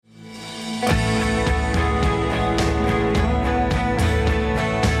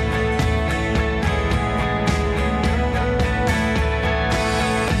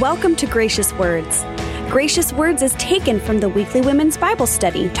Welcome to Gracious Words. Gracious Words is taken from the weekly women's Bible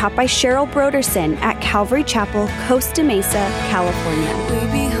study taught by Cheryl Broderson at Calvary Chapel, Costa Mesa, California. We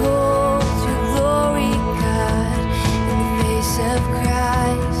behold your glory, God, in the face of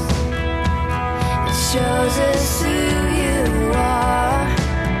Christ. It shows us who you are,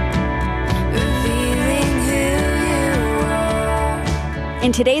 revealing who you are.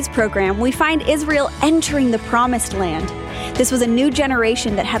 In today's program, we find Israel entering the Promised Land. This was a new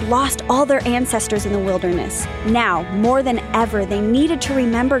generation that had lost all their ancestors in the wilderness. Now, more than ever, they needed to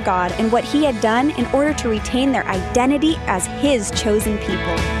remember God and what He had done in order to retain their identity as His chosen people.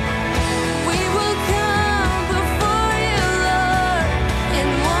 We will come before you, Lord, in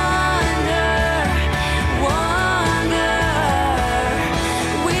wonder, wonder.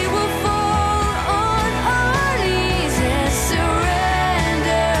 We will fall on our knees and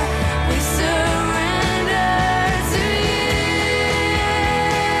surrender. We surrender to you.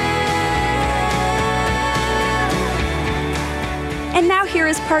 And now here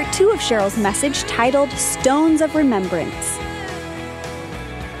is part 2 of Cheryl's message titled Stones of Remembrance.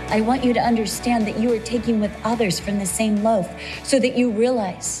 I want you to understand that you are taking with others from the same loaf so that you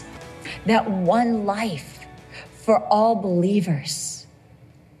realize that one life for all believers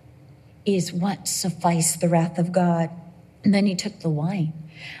is what sufficed the wrath of God. And then he took the wine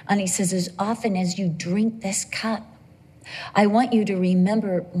and he says, as often as you drink this cup, I want you to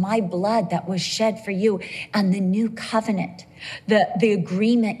remember my blood that was shed for you and the new covenant, the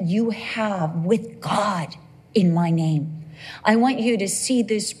agreement you have with God in my name. I want you to see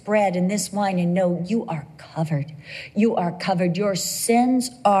this bread and this wine and know you are covered. You are covered. Your sins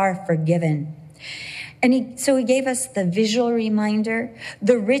are forgiven. And so he gave us the visual reminder,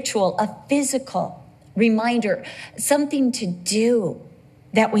 the ritual, a physical reminder, something to do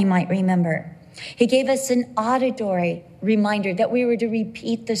that we might remember. He gave us an auditory reminder that we were to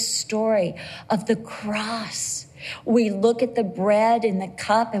repeat the story of the cross. We look at the bread and the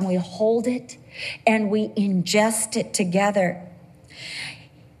cup and we hold it and we ingest it together.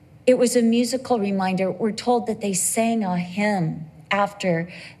 It was a musical reminder. We're told that they sang a hymn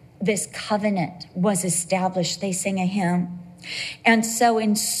after this covenant was established. They sang a hymn. And so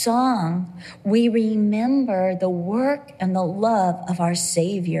in song, we remember the work and the love of our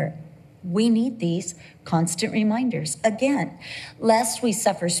Savior. We need these constant reminders, again, lest we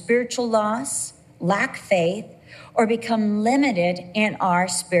suffer spiritual loss, lack faith, or become limited in our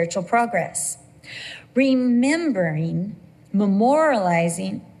spiritual progress. Remembering,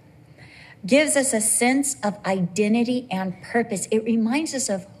 memorializing, gives us a sense of identity and purpose. It reminds us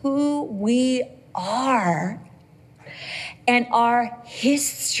of who we are and our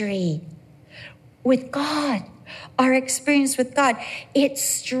history with God. Our experience with God. It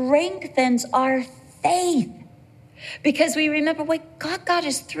strengthens our faith because we remember, wait, God got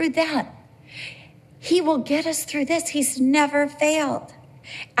us through that. He will get us through this. He's never failed.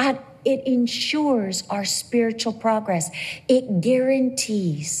 And it ensures our spiritual progress. It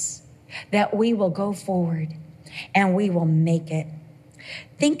guarantees that we will go forward and we will make it.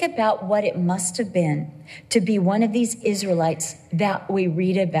 Think about what it must have been to be one of these Israelites that we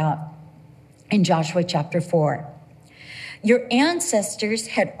read about in Joshua chapter 4. Your ancestors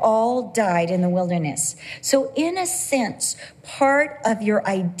had all died in the wilderness. So in a sense, part of your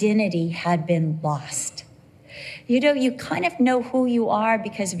identity had been lost. You know, you kind of know who you are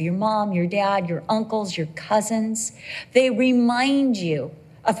because of your mom, your dad, your uncles, your cousins. They remind you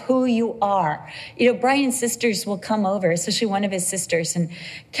of who you are. You know, Brian's sisters will come over, especially one of his sisters. And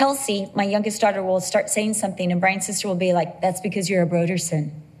Kelsey, my youngest daughter, will start saying something. And Brian's sister will be like, that's because you're a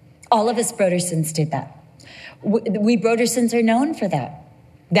Broderson. All of us Brodersons did that. We Brodersons are known for that.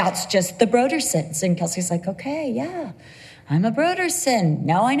 That's just the Brodersons. And Kelsey's like, okay, yeah, I'm a Broderson.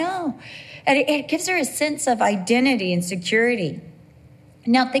 Now I know. And it gives her a sense of identity and security.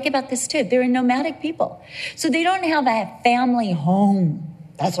 Now think about this too. They're a nomadic people. So they don't have a family home.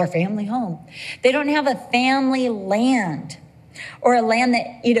 That's our family home. They don't have a family land or a land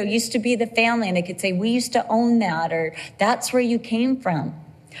that, you know, used to be the family. And they could say, we used to own that, or that's where you came from.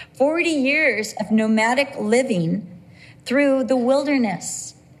 40 years of nomadic living through the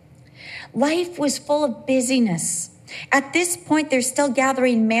wilderness. Life was full of busyness. At this point, they're still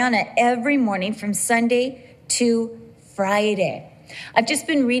gathering manna every morning from Sunday to Friday. I've just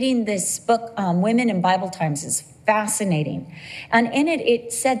been reading this book, Women in Bible Times. It's fascinating. And in it,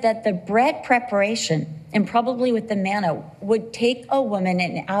 it said that the bread preparation, and probably with the manna, would take a woman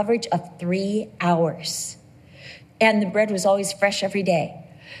an average of 3 hours. And the bread was always fresh every day.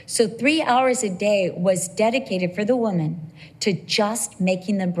 So 3 hours a day was dedicated for the woman to just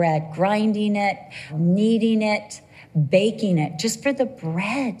making the bread, grinding it, kneading it, baking it, just for the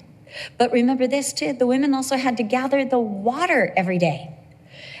bread. But remember this too, the women also had to gather the water every day.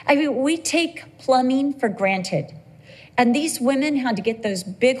 I mean, we take plumbing for granted. And these women had to get those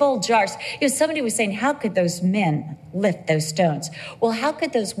big old jars. Somebody was saying, how could those men lift those stones? Well, how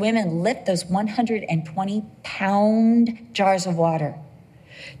could those women lift those 120-pound jars of water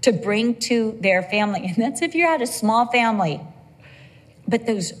to bring to their family? And that's if you had a small family. But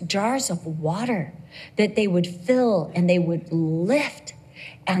those jars of water that they would fill and they would lift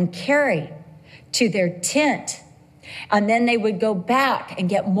and carry to their tent. And then they would go back and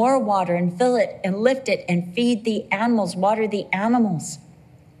get more water and fill it and lift it and feed the animals, water the animals.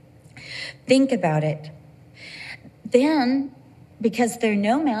 Think about it. Then, because they're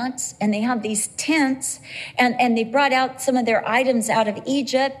nomads and they have these tents and they brought out some of their items out of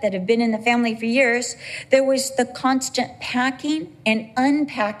Egypt that have been in the family for years, there was the constant packing and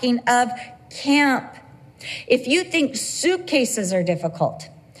unpacking of camp. If you think suitcases are difficult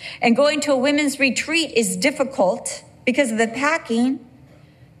and going to a women's retreat is difficult because of the packing,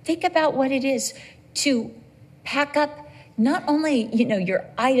 think about what it is to pack up not only, your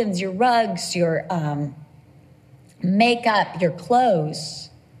items, your rugs, your makeup, your clothes,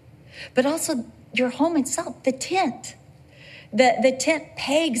 but also your home itself, the tent, the tent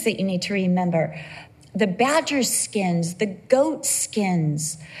pegs that you need to remember, the badger skins, the goat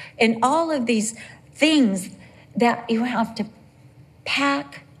skins, and all of these things that you have to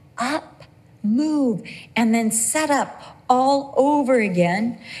pack up, move, and then set up all over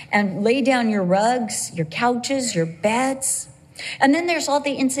again and lay down your rugs, your couches, your beds. And then there's all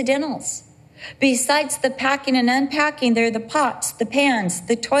the incidentals. Besides the packing and unpacking, there are the pots, the pans,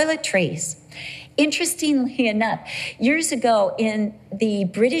 the toiletries. Interestingly enough, years ago in the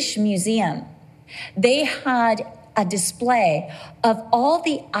British Museum, they had a display of all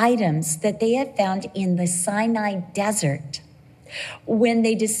the items that they had found in the Sinai desert. When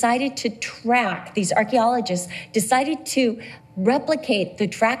they decided to track, these archaeologists decided to replicate the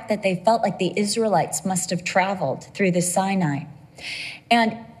track that they felt like the Israelites must have traveled through the Sinai.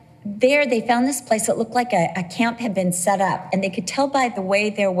 And there they found this place that looked like a camp had been set up. And they could tell by the way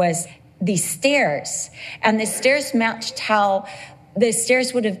there was these stairs. And the stairs matched how the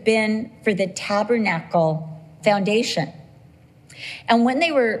stairs would have been for the tabernacle foundation. And when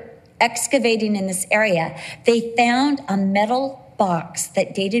they were excavating in this area, they found a metal box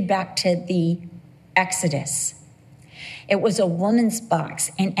that dated back to the Exodus. It was a woman's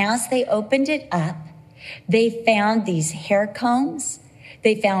box. And as they opened it up, they found these hair combs.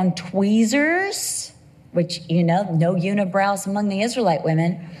 They found tweezers, which, no unibrows among the Israelite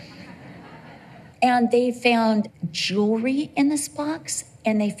women. And they found jewelry in this box,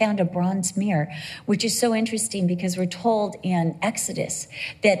 and they found a bronze mirror, which is so interesting because we're told in Exodus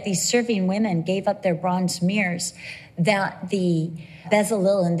that these serving women gave up their bronze mirrors that the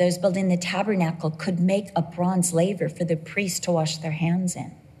Bezalel and those building the tabernacle could make a bronze laver for the priests to wash their hands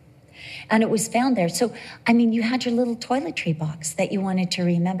in. And it was found there. So, you had your little toiletry box that you wanted to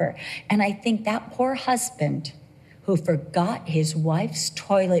remember. And I think that poor husband who forgot his wife's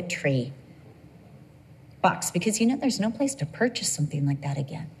toiletry box, because there's no place to purchase something like that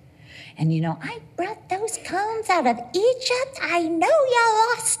again. And I brought those combs out of Egypt. I know you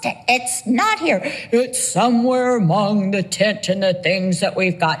lost it. It's not here. It's somewhere among the tent and the things that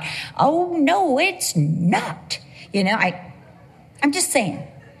we've got. Oh, no, it's not. I'm just saying.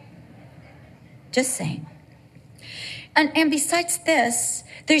 Just saying. And besides this,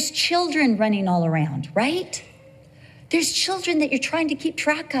 there's children running all around, right? There's children that you're trying to keep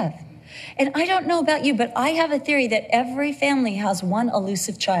track of. And I don't know about you, but I have a theory that every family has one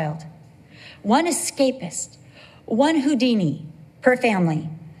elusive child, one escapist, one Houdini per family.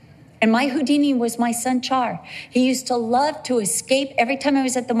 And my Houdini was my son, Char. He used to love to escape every time I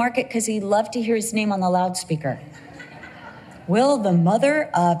was at the market because he loved to hear his name on the loudspeaker. Will the mother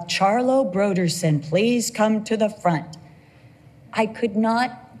of Charlo Broderson please come to the front? I could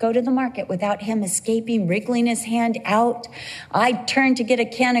not go to the market without him escaping, wriggling his hand out. I'd turn to get a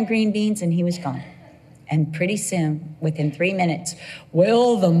can of green beans and he was gone. And pretty soon, within 3 minutes,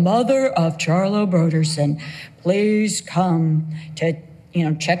 will the mother of Charlo Broderson please come to,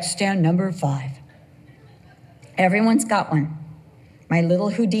 check stand number 5. Everyone's got one. My little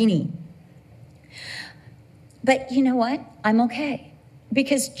Houdini. But you know what? I'm okay.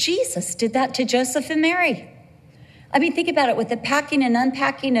 Because Jesus did that to Joseph and Mary. Think about it. With the packing and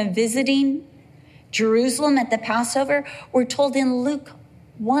unpacking of visiting Jerusalem at the Passover, we're told in Luke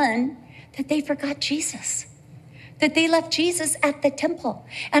 1 that they forgot Jesus. that they left Jesus at the temple.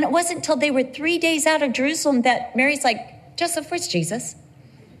 And it wasn't until they were 3 days out of Jerusalem that Mary's like, Joseph, where's Jesus?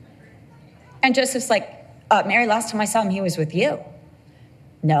 And Joseph's like, Mary, last time I saw him, he was with you.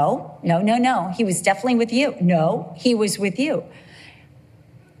 No. He was definitely with you. No, he was with you.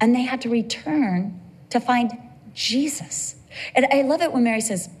 And they had to return to find Jesus. And I love it when Mary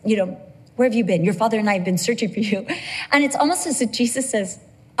says, where have you been? Your father and I have been searching for you. And it's almost as if Jesus says,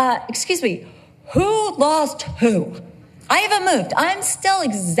 excuse me, who lost who? I haven't moved. I'm still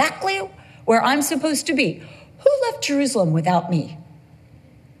exactly where I'm supposed to be. Who left Jerusalem without me?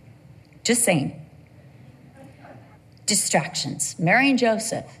 Just saying. Distractions. Mary and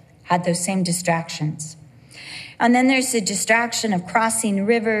Joseph had those same distractions. And then there's the distraction of crossing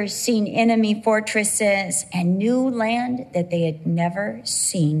rivers, seeing enemy fortresses, and new land that they had never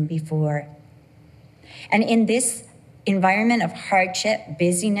seen before. And in this environment of hardship,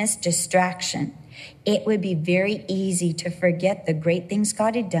 busyness, distraction, it would be very easy to forget the great things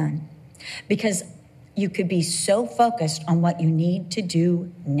God had done, because you could be so focused on what you need to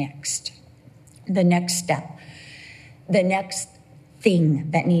do next, the next step, the next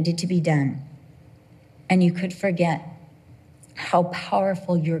thing that needed to be done. And you could forget how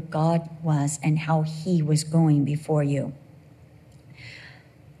powerful your God was and how he was going before you.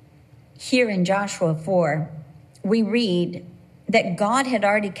 Here in Joshua 4, we read that God had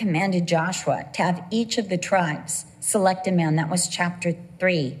already commanded Joshua to have each of the tribes select a man. That was chapter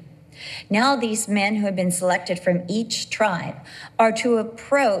 3. Now these men who had been selected from each tribe are to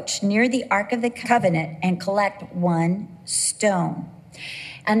approach near the Ark of the Covenant and collect one stone.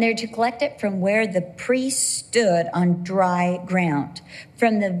 And they're to collect it from where the priest stood on dry ground,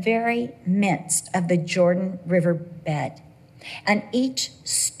 from the very midst of the Jordan River bed. And each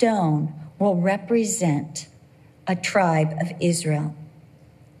stone will represent a tribe of Israel.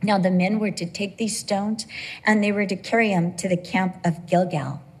 Now the men were to take these stones and they were to carry them to the camp of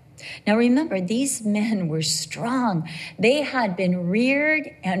Gilgal. Now remember, these men were strong. They had been reared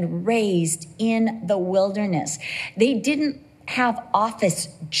and raised in the wilderness. They didn't have office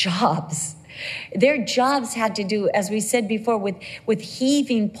jobs. Their jobs had to do, as we said before, with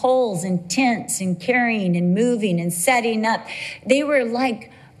heaving poles and tents and carrying and moving and setting up. They were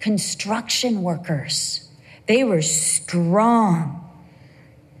like construction workers. They were strong.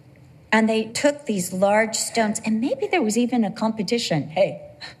 And they took these large stones, and maybe there was even a competition. Hey,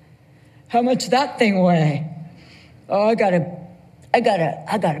 how much that thing weigh? Oh, I got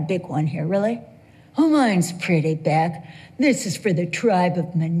a big one here, really? Oh, mine's pretty big. This is for the tribe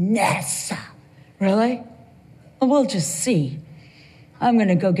of Manasseh. Really? Well, we'll just see. I'm going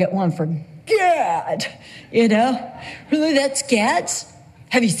to go get one for Gad. Really, that's Gad's?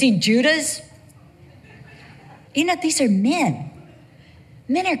 Have you seen Judah's? These are men.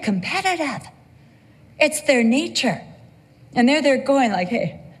 Men are competitive. It's their nature. And they're there going like,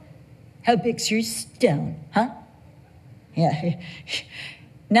 hey, how big's your stone, huh? Yeah.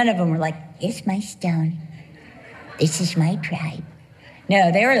 None of them were like, it's my stone. This is my tribe.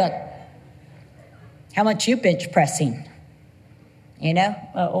 No, they were like, how much you bench pressing?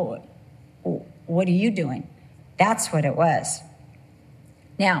 What are you doing? That's what it was.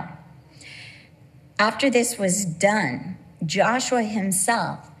 Now, after this was done, Joshua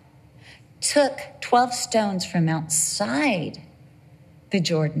himself took 12 stones from outside the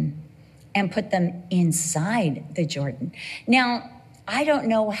Jordan and put them inside the Jordan. Now, I don't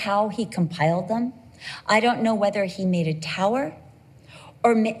know how he compiled them. I don't know whether he made a tower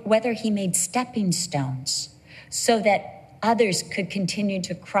or whether he made stepping stones so that others could continue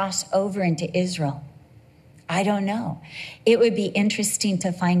to cross over into Israel. I don't know. It would be interesting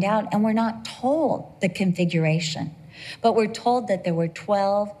to find out, and we're not told the configuration, but we're told that there were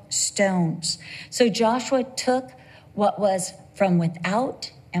 12 stones. So Joshua took what was from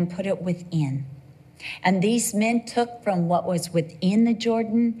without and put it within. And these men took from what was within the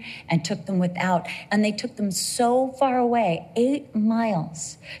Jordan and took them without. And they took them so far away, 8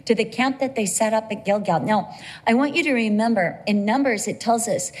 miles, to the camp that they set up at Gilgal. Now, I want you to remember, in Numbers, it tells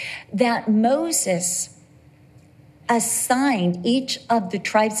us that Moses assigned each of the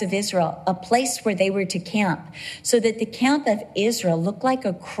tribes of Israel a place where they were to camp, so that the camp of Israel looked like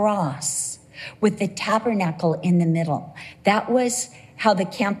a cross with the tabernacle in the middle. That was how the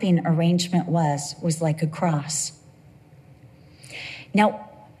camping arrangement was like a cross. Now,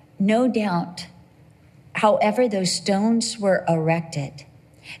 no doubt, however those stones were erected,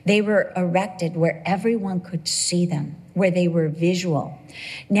 they were erected where everyone could see them, where they were visual.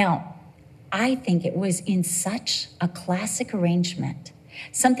 Now, I think it was in such a classic arrangement,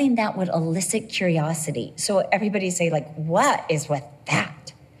 something that would elicit curiosity. So everybody say, like, what is with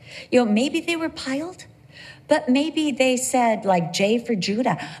that? Maybe they were piled. But maybe they said, like J for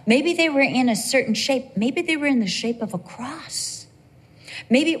Judah, maybe they were in a certain shape. Maybe they were in the shape of a cross.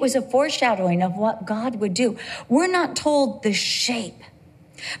 Maybe it was a foreshadowing of what God would do. We're not told the shape,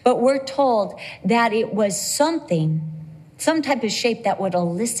 but we're told that it was some type of shape that would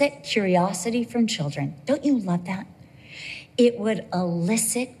elicit curiosity from children. Don't you love that? It would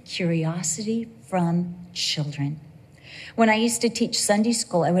elicit curiosity from children. When I used to teach Sunday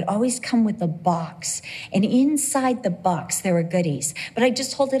school, I would always come with a box, and inside the box there were goodies, but I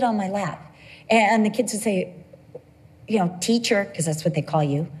just hold it on my lap. And the kids would say, teacher, because that's what they call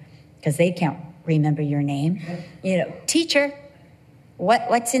you, because they can't remember your name. Teacher,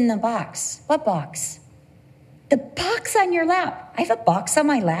 what's in the box? What box? The box on your lap. I have a box on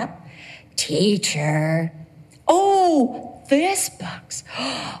my lap. Teacher. Oh, this box.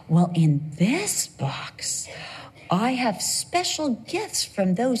 Well, in this box, I have special gifts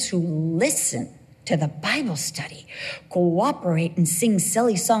from those who listen to the Bible study, cooperate and sing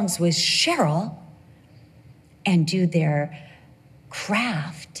silly songs with Cheryl, and do their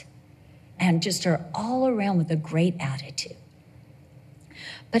craft, and just are all around with a great attitude.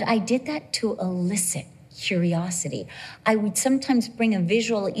 But I did that to elicit curiosity. I would sometimes bring a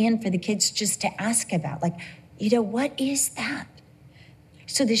visual in for the kids just to ask about, what is that?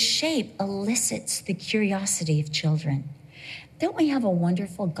 So the shape elicits the curiosity of children. Don't we have a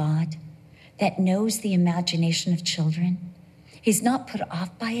wonderful God that knows the imagination of children? He's not put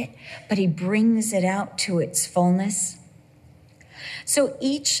off by it, but he brings it out to its fullness. So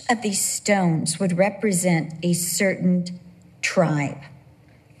each of these stones would represent a certain tribe.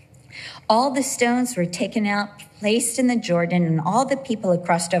 All the stones were taken out, placed in the Jordan, and all the people had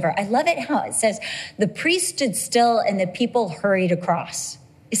crossed over. I love it how it says, the priest stood still and the people hurried across.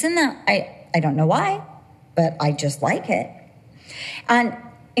 Isn't that, I don't know why, but I just like it. And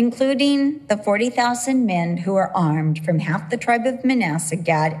including the 40,000 men who were armed from half the tribe of Manasseh,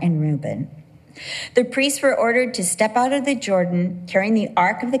 Gad, and Reuben. The priests were ordered to step out of the Jordan, carrying the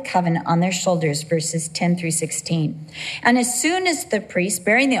Ark of the Covenant on their shoulders, verses 10 through 16. And as soon as the priests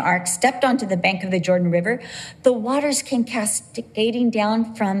bearing the Ark stepped onto the bank of the Jordan River, the waters came cascading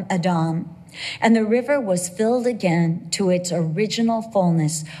down from Adam, and the river was filled again to its original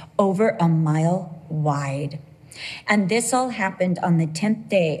fullness, over a mile wide. And this all happened on the 10th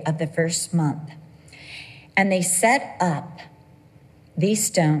day of the first month. And they set up these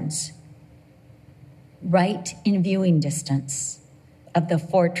stones right in viewing distance of the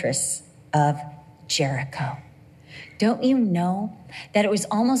fortress of Jericho. Don't you know that it was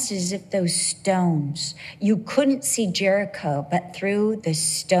almost as if those stones, you couldn't see Jericho, but through the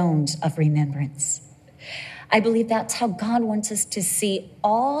stones of remembrance. I believe that's how God wants us to see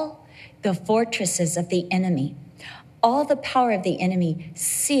all the fortresses of the enemy, all the power of the enemy,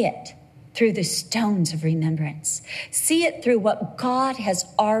 see it through the stones of remembrance. See it through what God has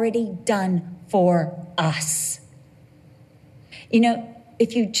already done for us.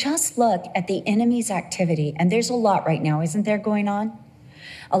 If you just look at the enemy's activity, and there's a lot right now, isn't there, going on?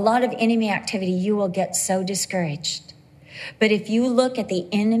 A lot of enemy activity, you will get so discouraged. But if you look at the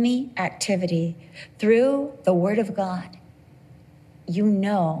enemy activity through the Word of God, you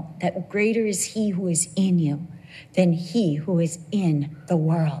know that greater is he who is in you than he who is in the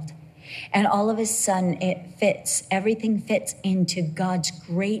world. And all of a sudden everything fits into God's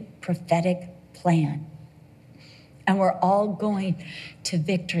great prophetic plan. And we're all going to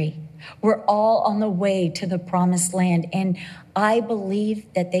victory. We're all on the way to the promised land. And I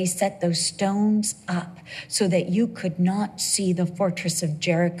believe that they set those stones up so that you could not see the fortress of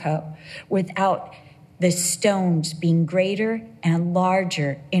Jericho without the stones being greater and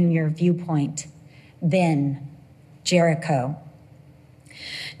larger in your viewpoint than Jericho.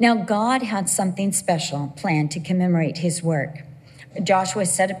 Now, God had something special planned to commemorate his work. Joshua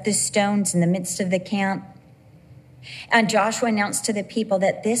set up the stones in the midst of the camp. And Joshua announced to the people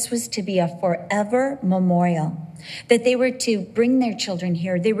that this was to be a forever memorial, that they were to bring their children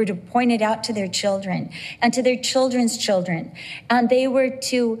here. They were to point it out to their children and to their children's children. And they were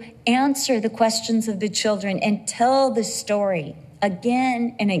to answer the questions of the children and tell the story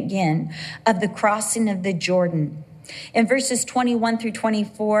again and again of the crossing of the Jordan. In verses 21 through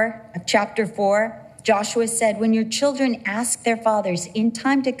 24 of chapter 4, Joshua said, when your children ask their fathers in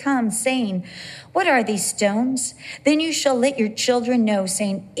time to come, saying, what are these stones? Then you shall let your children know,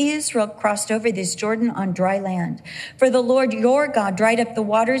 saying, Israel crossed over this Jordan on dry land. For the Lord your God dried up the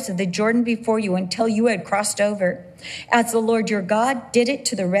waters of the Jordan before you until you had crossed over. As the Lord your God did it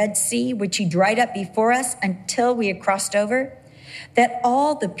to the Red Sea, which he dried up before us until we had crossed over. that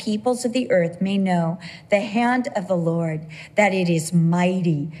all the peoples of the earth may know the hand of the Lord, that it is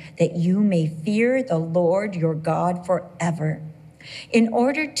mighty, that you may fear the Lord your God forever. In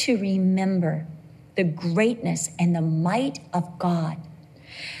order to remember the greatness and the might of God,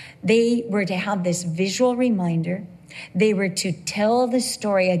 they were to have this visual reminder. They were to tell the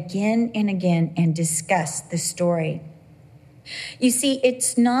story again and again and discuss the story. You see,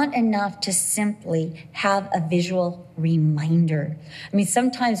 it's not enough to simply have a visual reminder. I mean,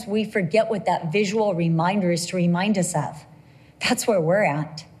 sometimes we forget what that visual reminder is to remind us of. That's where we're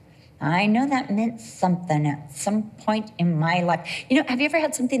at. I know that meant something at some point in my life. You know, have you ever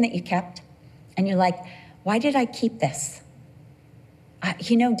had something that you kept? And you're like, why did I keep this?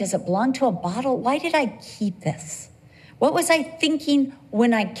 Does it belong to a bottle? Why did I keep this? What was I thinking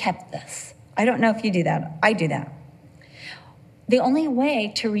when I kept this? I don't know if you do that. I do that. The only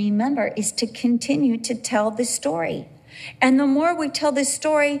way to remember is to continue to tell the story. And the more we tell the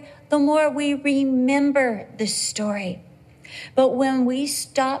story, the more we remember the story. But when we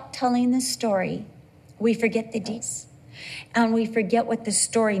stop telling the story, we forget the details. And we forget what the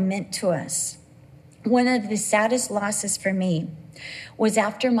story meant to us. One of the saddest losses for me was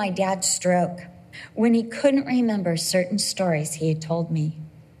after my dad's stroke, when he couldn't remember certain stories he had told me.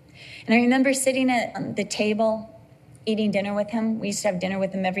 And I remember sitting at the table, eating dinner with him. We used to have dinner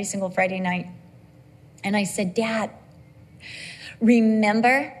with him every single Friday night. And I said, Dad,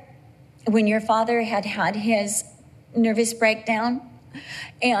 remember when your father had his nervous breakdown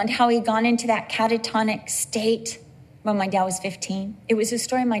and how he'd gone into that catatonic state when my dad was 15? It was a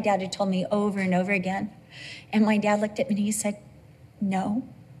story my dad had told me over and over again. And my dad looked at me and he said, No.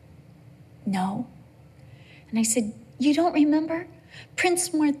 And I said, you don't remember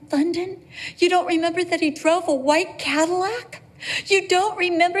Prince Northumberland? You don't remember that he drove a white Cadillac? You don't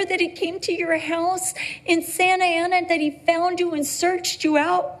remember that he came to your house in Santa Ana, that he found you and searched you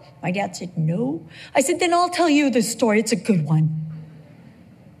out? My dad said, no. I said, then I'll tell you the story. It's a good one.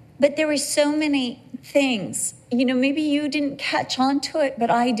 But there were so many things, maybe you didn't catch on to it,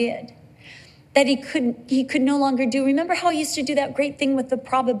 but I did, that he could no longer do. Remember how he used to do that great thing with the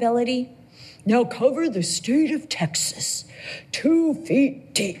probability? Now cover the state of Texas 2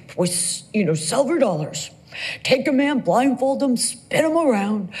 feet deep with, silver dollars. Take a man, blindfold him, spin him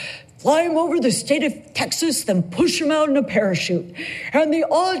around, fly him over the state of Texas, then push him out in a parachute. And the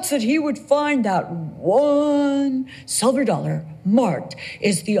odds that he would find that one silver dollar marked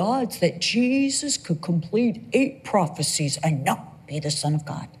is the odds that Jesus could complete 8 prophecies and not be the Son of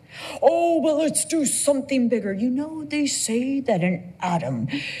God. Oh, but let's do something bigger. They say that an atom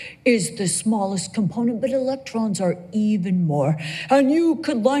is the smallest component, but electrons are even more. And you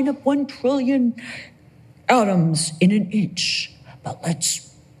could line up 1 trillion atoms in an inch. But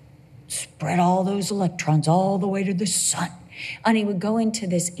let's spread all those electrons all the way to the sun. And he would go into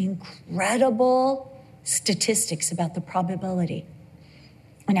this incredible statistics about the probability.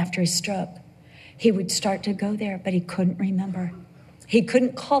 And after his stroke, he would start to go there, but he couldn't remember. He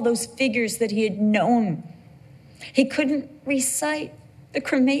couldn't call those figures that he had known. He couldn't recite the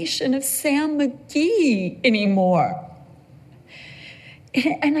cremation of Sam McGee anymore.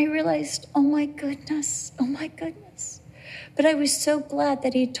 And I realized, oh my goodness. But I was so glad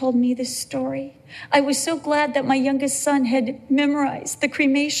that he had told me this story. I was so glad that my youngest son had memorized the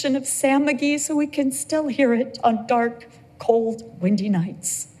cremation of Sam McGee so we can still hear it on dark, cold, windy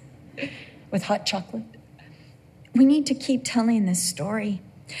nights with hot chocolate. We need to keep telling this story.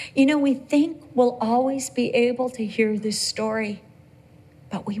 We think we'll always be able to hear this story,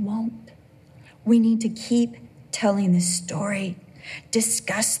 but we won't. We need to keep telling this story.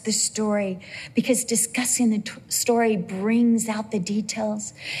 Discuss the story, because discussing the story brings out the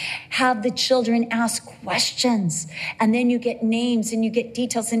details. Have the children ask questions, and then you get names and you get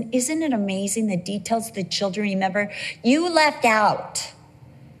details. And isn't it amazing the details the children remember? You left out.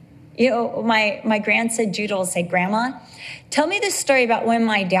 My grandson Judah will say, Grandma, tell me the story about when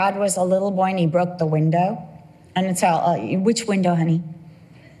my dad was a little boy and he broke the window. And it's which window, honey?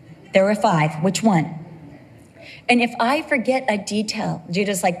 There were 5. Which one? And if I forget a detail,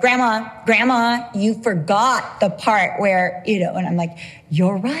 Judah's like, Grandma, you forgot the part where, and I'm like,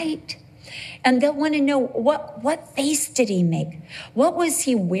 you're right. And they'll want to know, what face did he make? What was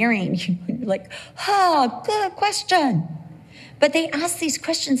he wearing? You're like, good question. But they ask these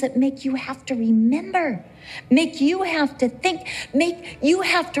questions that make you have to remember, make you have to think, make you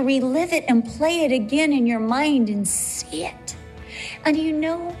have to relive it and play it again in your mind and see it. And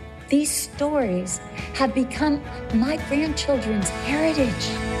these stories have become my grandchildren's heritage.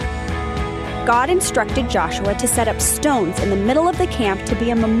 God instructed Joshua to set up stones in the middle of the camp to be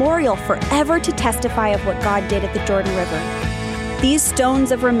a memorial forever to testify of what God did at the Jordan River. These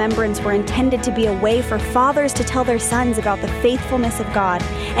stones of remembrance were intended to be a way for fathers to tell their sons about the faithfulness of God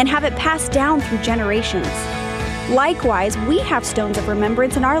and have it passed down through generations. Likewise, we have stones of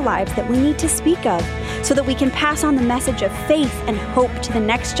remembrance in our lives that we need to speak of so that we can pass on the message of faith and hope to the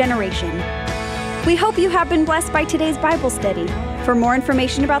next generation. We hope you have been blessed by today's Bible study. For more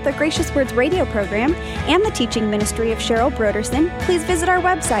information about the Gracious Words radio program and the teaching ministry of Cheryl Broderson, please visit our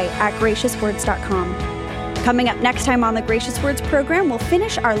website at graciouswords.com. Coming up next time on the Gracious Words program, we'll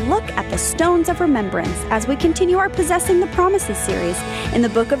finish our look at the stones of remembrance as we continue our Possessing the Promises series in the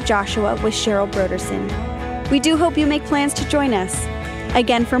book of Joshua with Cheryl Broderson. We do hope you make plans to join us.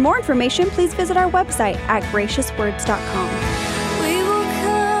 Again, for more information, please visit our website at graciouswords.com. We will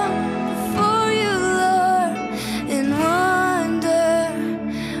come before you, Lord, in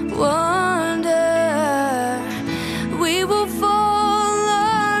wonder. We will fall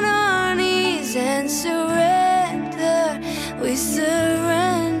on our knees and surrender. We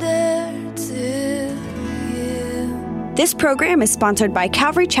surrender to you. This program is sponsored by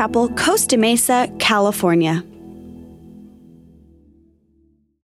Calvary Chapel, Costa Mesa, California.